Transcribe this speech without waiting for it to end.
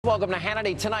Welcome to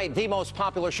Hannity. Tonight, the most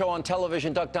popular show on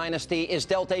television, Duck Dynasty, is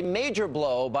dealt a major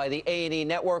blow by the A&E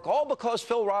network, all because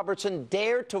Phil Robertson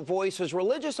dared to voice his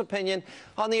religious opinion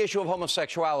on the issue of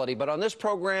homosexuality. But on this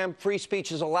program, free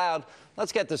speech is allowed.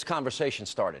 Let's get this conversation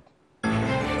started.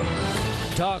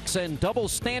 Ducks and double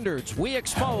standards. We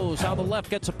expose how the left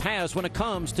gets a pass when it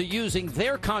comes to using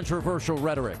their controversial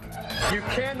rhetoric. You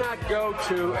cannot go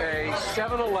to a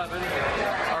 7-Eleven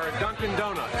or a Dunkin'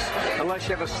 Donuts unless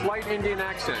you have a slight Indian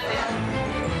accent.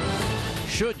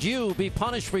 Should you be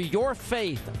punished for your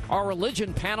faith? Our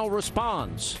religion panel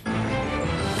responds.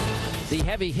 The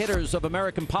heavy hitters of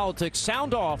American politics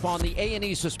sound off on the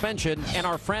A&E suspension, and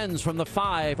our friends from The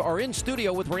Five are in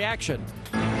studio with reaction.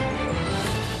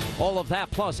 All of that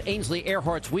plus Ainsley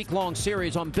Earhart's week-long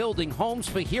series on building homes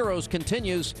for heroes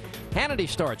continues. Hannity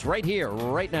starts right here,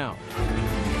 right now.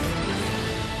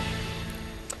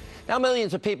 Now,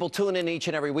 millions of people tune in each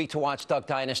and every week to watch Duck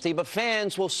Dynasty, but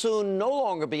fans will soon no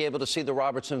longer be able to see the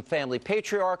Robertson family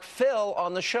patriarch, Phil,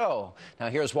 on the show. Now,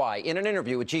 here's why. In an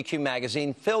interview with GQ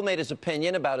magazine, Phil made his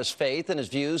opinion about his faith and his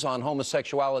views on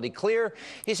homosexuality clear.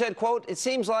 He said, quote, "It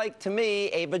seems like, to me,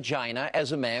 a vagina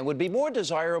as a man would be more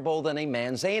desirable than a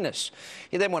man's anus."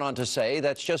 He then went on to say,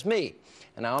 "That's just me.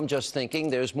 And now I'm just thinking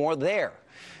there's more there."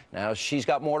 Now, she's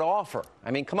got more to offer.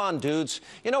 I mean, come on, dudes.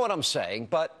 You know what I'm saying.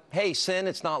 But, hey, Sin,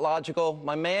 it's not logical.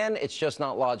 My man, it's just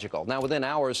not logical. Now, within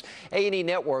hours, A&E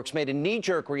Networks made a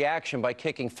knee-jerk reaction by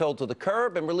kicking Phil to the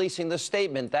curb and releasing this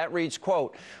statement. That reads,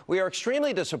 quote, "We are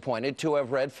extremely disappointed to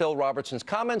have read Phil Robertson's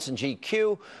comments in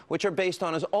GQ, which are based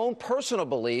on his own personal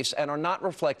beliefs and are not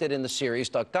reflected in the series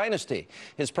Duck Dynasty.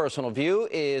 His personal view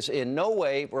is in no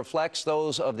way reflects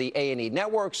those of the A&E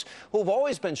Networks, who have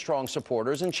always been strong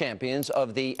supporters and champions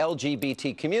of the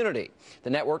LGBT community. The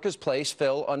network has placed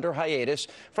Phil under hiatus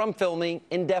from filming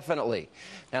indefinitely."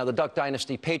 Now, the Duck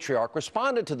Dynasty patriarch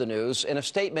responded to the news in a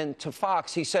statement to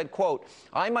Fox. He said, quote,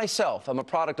 "I myself am a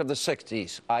product of the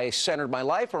 60s. I centered my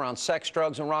life around sex,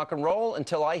 drugs, and rock and roll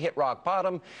until I hit rock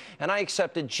bottom, and I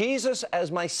accepted Jesus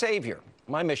as my savior.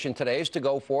 My mission today is to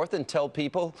go forth and tell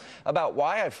people about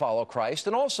why I follow Christ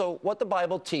and also what the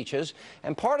Bible teaches.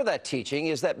 And part of that teaching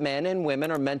is that men and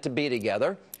women are meant to be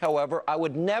together. However, I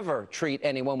would never treat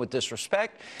anyone with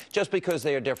disrespect just because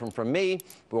they are different from me.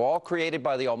 We're all created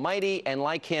by the Almighty, and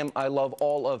like him, I love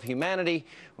all of humanity.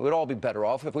 We would all be better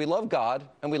off if we loved God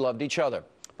and we loved each other."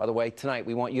 By the way, tonight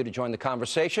we want you to join the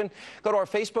conversation. Go to our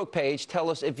Facebook page. Tell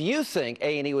us if you think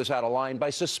A&E was out of line by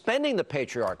suspending the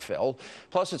patriarch, Phil.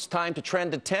 Plus, it's time to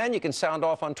trend to 10. You can sound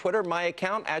off on Twitter, my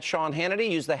account, @SeanHannity.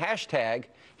 Use the hashtag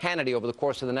Hannity over the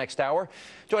course of the next hour.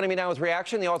 Joining me now with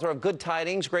reaction, the author of Good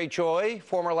Tidings, Great Joy,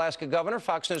 former Alaska governor,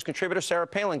 Fox News contributor Sarah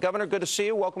Palin. Governor, good to see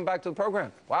you. Welcome back to the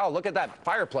program. Wow, look at that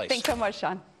fireplace. Thanks so much,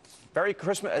 Sean. Very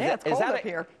Christmas. Yeah, it's cold up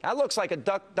here. That looks like a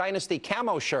Duck Dynasty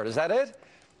camo shirt. Is that it?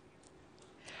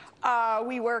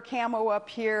 We wear camo up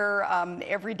here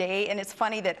every day, and it's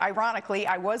funny that, ironically,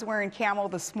 I was wearing camo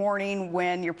this morning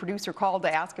when your producer called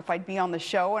to ask if I'd be on the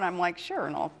show, and I'm like, sure,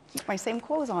 and I'll keep my same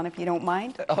clothes on if you don't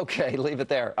mind. Okay, leave it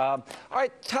there. All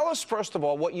right, tell us, first of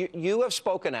all, what you have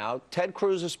spoken out. Ted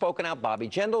Cruz has spoken out, Bobby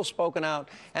Jindal has spoken out,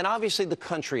 and obviously the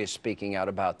country is speaking out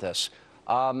about this.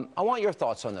 I want your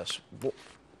thoughts on this.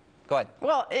 Go ahead.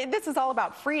 Well, this is all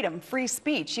about freedom, free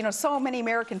speech. You know, so many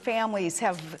American families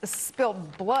have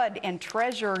spilled blood and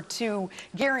treasure to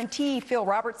guarantee Phil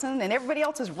Robertson and everybody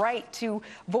else's right to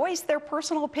voice their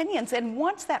personal opinions. And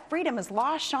once that freedom is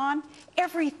lost, Sean,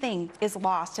 everything is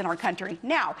lost in our country.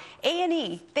 Now,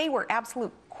 A&E, they were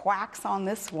absolute quacks on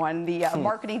this one, the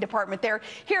marketing department there.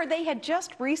 Here, they had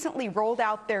just recently rolled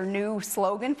out their new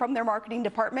slogan from their marketing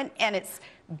department, and it's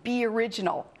 "Be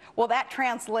Original." Well, that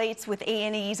translates with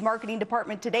A&E's marketing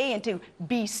department today into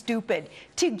 "Be Stupid,"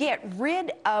 to get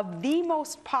rid of the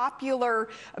most popular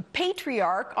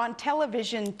patriarch on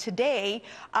television today.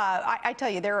 I tell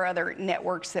you, there are other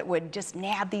networks that would just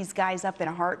nab these guys up in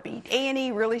a heartbeat.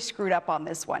 A&E really screwed up on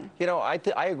this one. You know,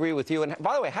 I agree with you. And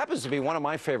by the way, it happens to be one of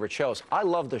my favorite shows. I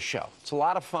love the show. It's a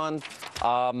lot of fun.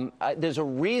 There's a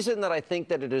reason that I think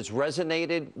that it has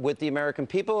resonated with the American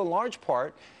people in large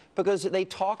part because they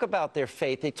talk about their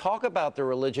faith, they talk about their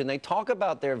religion, they talk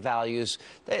about their values.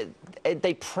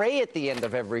 They pray at the end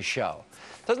of every show.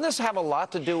 Doesn't this have a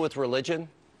lot to do with religion?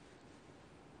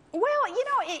 Well, Well, you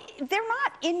know, they're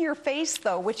not in your face,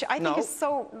 though, which I think is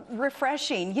so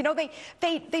refreshing. You know,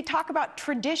 they talk about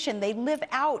tradition. They live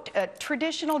out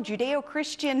traditional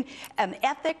Judeo-Christian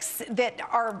ethics that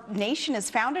our nation is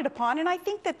founded upon. And I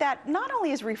think that not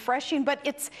only is refreshing, but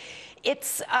it's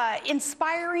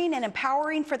inspiring and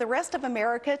empowering for the rest of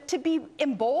America to be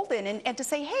emboldened and to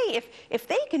say, hey, if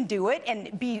they can do it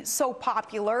and be so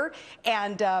popular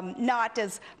and not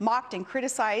as mocked and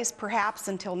criticized perhaps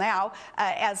until now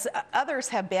as others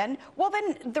have been, well,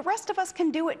 then the rest of us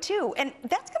can do it too. And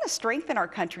that's going to strengthen our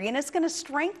country, and it's going to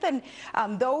strengthen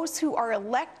those who are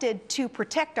elected to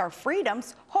protect our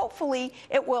freedoms. Hopefully,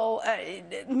 it will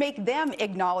make them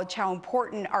acknowledge how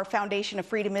important our foundation of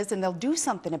freedom is, and they'll do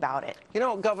something about it. You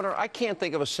know, Governor, I can't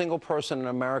think of a single person in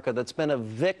America that's been a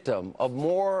victim of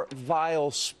more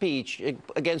vile speech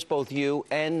against both you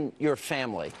and your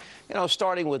family. You know,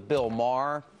 starting with Bill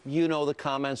Maher, you know the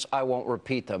comments, I won't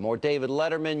repeat them. Or David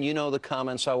Letterman, you know the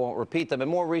comments, I won't repeat them. And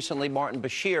more recently, Martin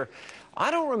Bashir. I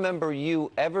don't remember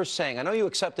you ever saying, I know you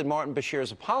accepted Martin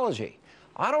Bashir's apology.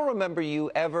 I don't remember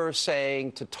you ever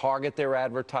saying to target their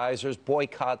advertisers,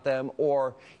 boycott them,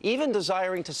 or even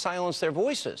desiring to silence their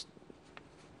voices.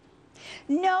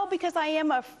 No, because I am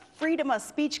a freedom of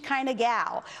speech kind of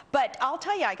gal. But I'll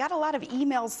tell you, I got a lot of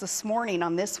emails this morning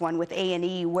on this one with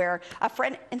A&E where a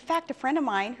friend, in fact, a friend of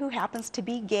mine who happens to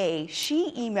be gay,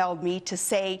 she emailed me to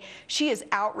say she is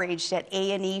outraged at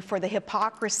A&E for the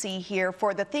hypocrisy here,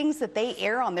 for the things that they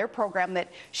air on their program that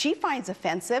she finds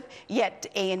offensive, yet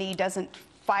A&E doesn't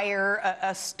fire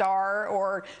a star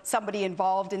or somebody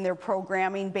involved in their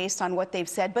programming based on what they've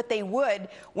said, but they would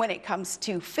when it comes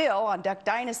to Phil on Duck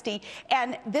Dynasty.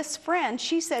 And this friend,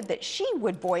 she said that she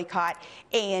would boycott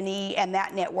A&E and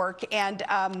that network, and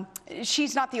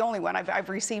she's not the only one. I've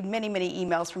received many, many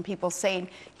emails from people saying,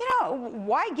 you know,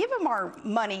 why give them our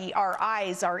money, our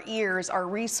eyes, our ears, our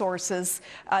resources?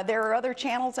 There are other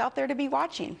channels out there to be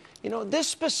watching. You know, this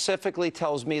specifically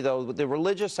tells me, though, the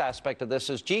religious aspect of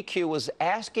this is GQ was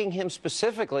asking him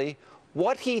specifically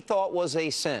what he thought was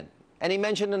a sin. And he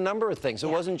mentioned a number of things. It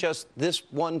wasn't just this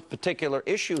one particular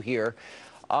issue here.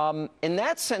 In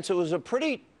that sense, it was a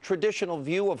pretty traditional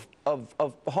view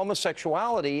of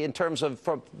homosexuality in terms of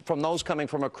from those coming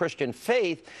from a Christian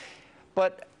faith.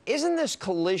 But isn't this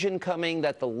collision coming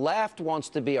that the left wants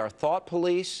to be our thought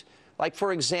police? Like,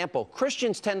 for example,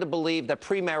 Christians tend to believe that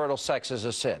premarital sex is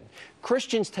a sin.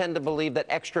 Christians tend to believe that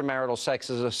extramarital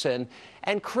sex is a sin.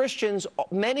 And Christians,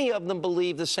 many of them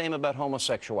believe the same about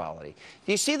homosexuality.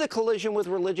 Do you see the collision with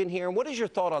religion here? And what is your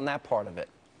thought on that part of it?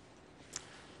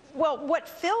 Well, what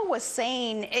Phil was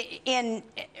saying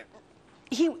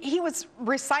he was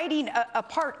reciting a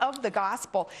part of the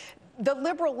gospel. The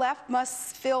liberal left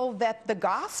must feel that the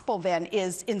gospel then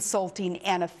is insulting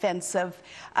and offensive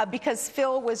because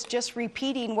Phil was just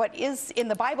repeating what is in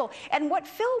the Bible. And what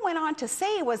Phil went on to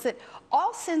say was that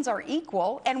all sins are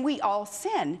equal and we all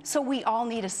sin, so we all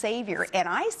need a Savior. And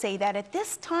I say that at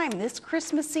this time, this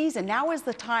Christmas season, now is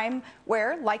the time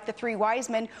where, like the three wise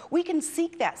men, we can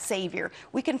seek that Savior.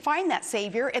 We can find that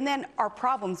Savior, and then our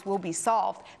problems will be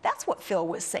solved. That's what Phil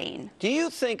was saying. Do you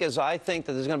think, as I think,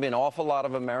 that there's going to be an awful lot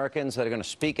of Americans that are going to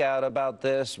speak out about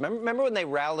this? Remember when they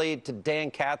rallied to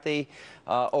Dan Cathy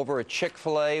over at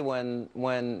Chick-fil-A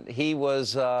when he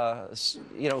was,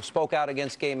 you know, spoke out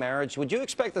against gay marriage? Would you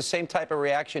expect the same type of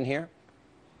reaction here?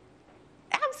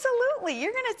 Absolutely.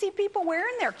 You're going to see people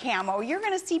wearing their camo. You're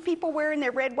going to see people wearing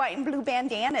their red, white, and blue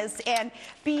bandanas and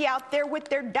be out there with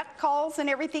their duck calls and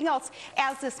everything else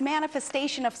as this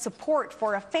manifestation of support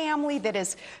for a family that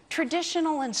is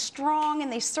traditional and strong,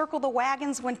 and they circle the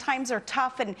wagons when times are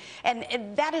tough. And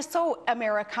that is so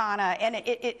Americana, and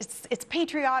it's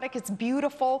patriotic, it's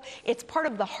beautiful, it's part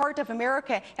of the heart of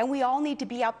America, and we all need to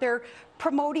be out there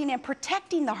promoting and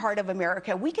protecting the heart of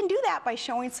America. We can do that by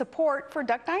showing support for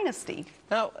Duck Dynasty.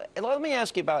 Now, let me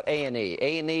ask you about A&E.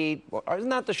 A&E, isn't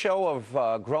that the show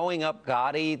of Growing Up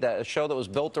Gotti, the show that was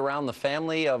built around the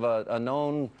family of a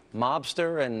known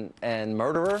mobster and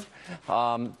murderer?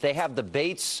 They have the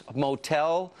Bates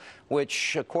Motel,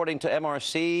 which, according to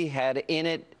MRC, had in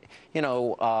it, you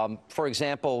know, for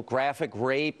example, graphic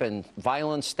rape and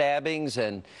violent stabbings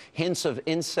and hints of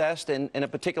incest in a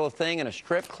particular thing in a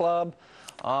strip club.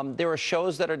 There are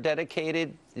shows that are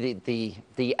dedicated.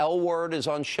 The L Word is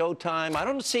on Showtime. I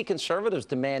don't see conservatives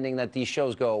demanding that these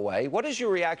shows go away. What is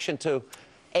your reaction to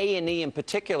A&E in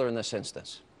particular in this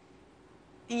instance?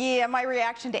 Yeah, my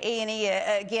reaction to A&E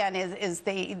again is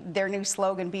their new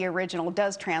slogan, "Be Original,"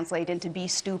 does translate into "Be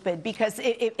Stupid," because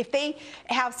if they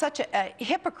have such a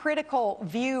hypocritical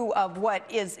view of what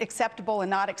is acceptable and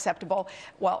not acceptable,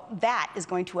 well, that is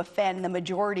going to offend the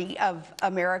majority of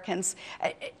Americans.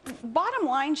 Bottom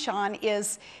line, Sean,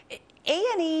 is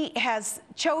A&E has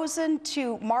chosen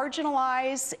to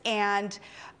marginalize and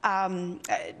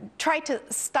try to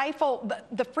stifle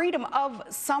the freedom of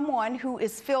someone who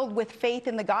is filled with faith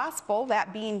in the gospel,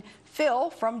 that being Phil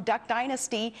from Duck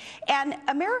Dynasty. And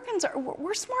Americans,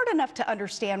 we're smart enough to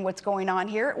understand what's going on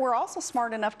here. We're also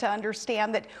smart enough to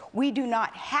understand that we do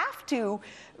not have to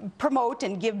promote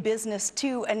and give business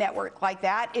to a network like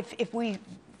that if we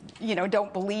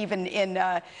don't believe in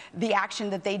the action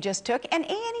that they just took. And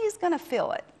A&E is going to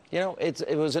fill it. You know,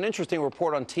 it was an interesting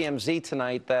report on TMZ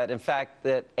tonight that, in fact,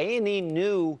 that A&E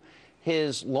knew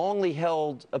his longly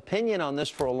held opinion on this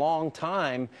for a long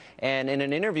time. And in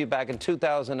an interview back in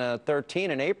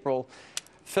 2013 in April,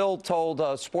 Phil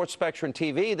told Sports Spectrum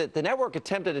TV that the network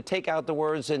attempted to take out the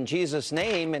words "in Jesus'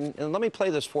 name." And let me play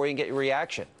this for you and get your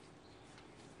reaction.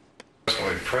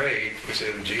 When we prayed, we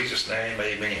said, "In Jesus' name,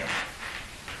 amen."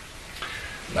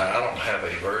 Now, I don't have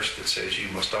a verse that says you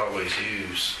must always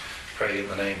pray in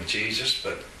the name of Jesus,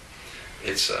 but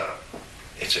it's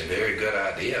a very good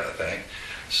idea, I think.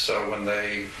 So when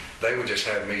they would just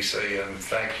have me saying,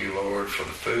 "Thank you, Lord, for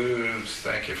the food.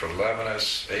 Thank you for loving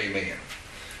us. Amen."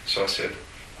 So I said,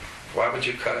 "Why would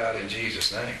you cut out 'in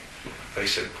Jesus' name'?" They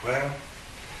said, "Well,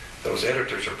 those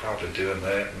editors are probably doing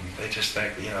that, and they just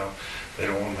think, they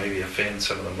don't want to maybe offend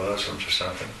some of the Muslims or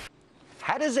something."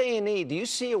 How does A&E, do you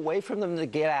see a way for them to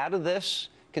get out of this,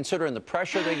 considering the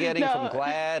pressure they're getting from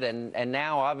GLAAD, and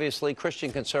now, obviously,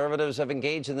 Christian conservatives have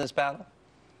engaged in this battle?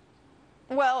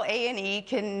 Well, A&E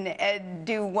can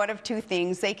do one of two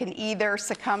things. They can either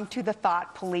succumb to the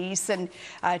thought police and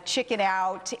chicken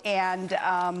out and,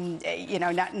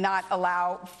 not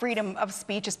allow freedom of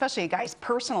speech, especially a guy's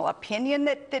personal opinion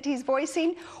that he's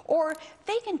voicing, or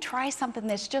they can try something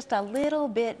that's just a little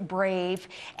bit brave,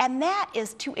 and that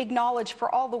is to acknowledge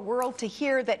for all the world to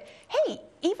hear that, hey,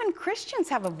 even Christians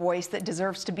have a voice that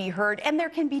deserves to be heard, and there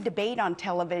can be debate on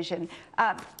television.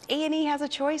 A&E has a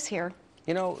choice here.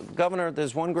 You know, Governor,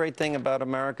 there's one great thing about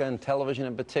America and television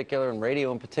in particular and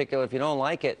radio in particular. If you don't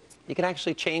like it, you can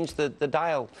actually change the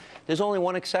dial. There's only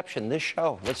one exception, this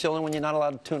show. That's the only one you're not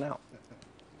allowed to tune out.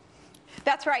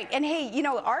 That's right. And hey,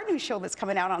 our new show that's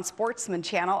coming out on Sportsman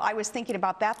Channel, I was thinking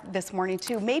about that this morning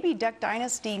too. Maybe Duck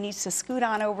Dynasty needs to scoot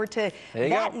on over to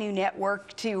that new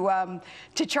network to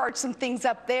charge some things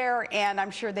up there, and I'm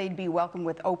sure they'd be welcome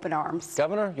with open arms.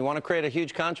 Governor, you want to create a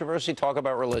huge controversy? Talk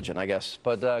about religion, I guess.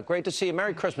 But great to see you.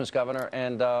 Merry Christmas, Governor,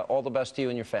 and all the best to you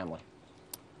and your family.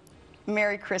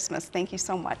 Merry Christmas. Thank you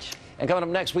so much. And coming up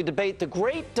next, we debate the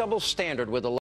great double standard with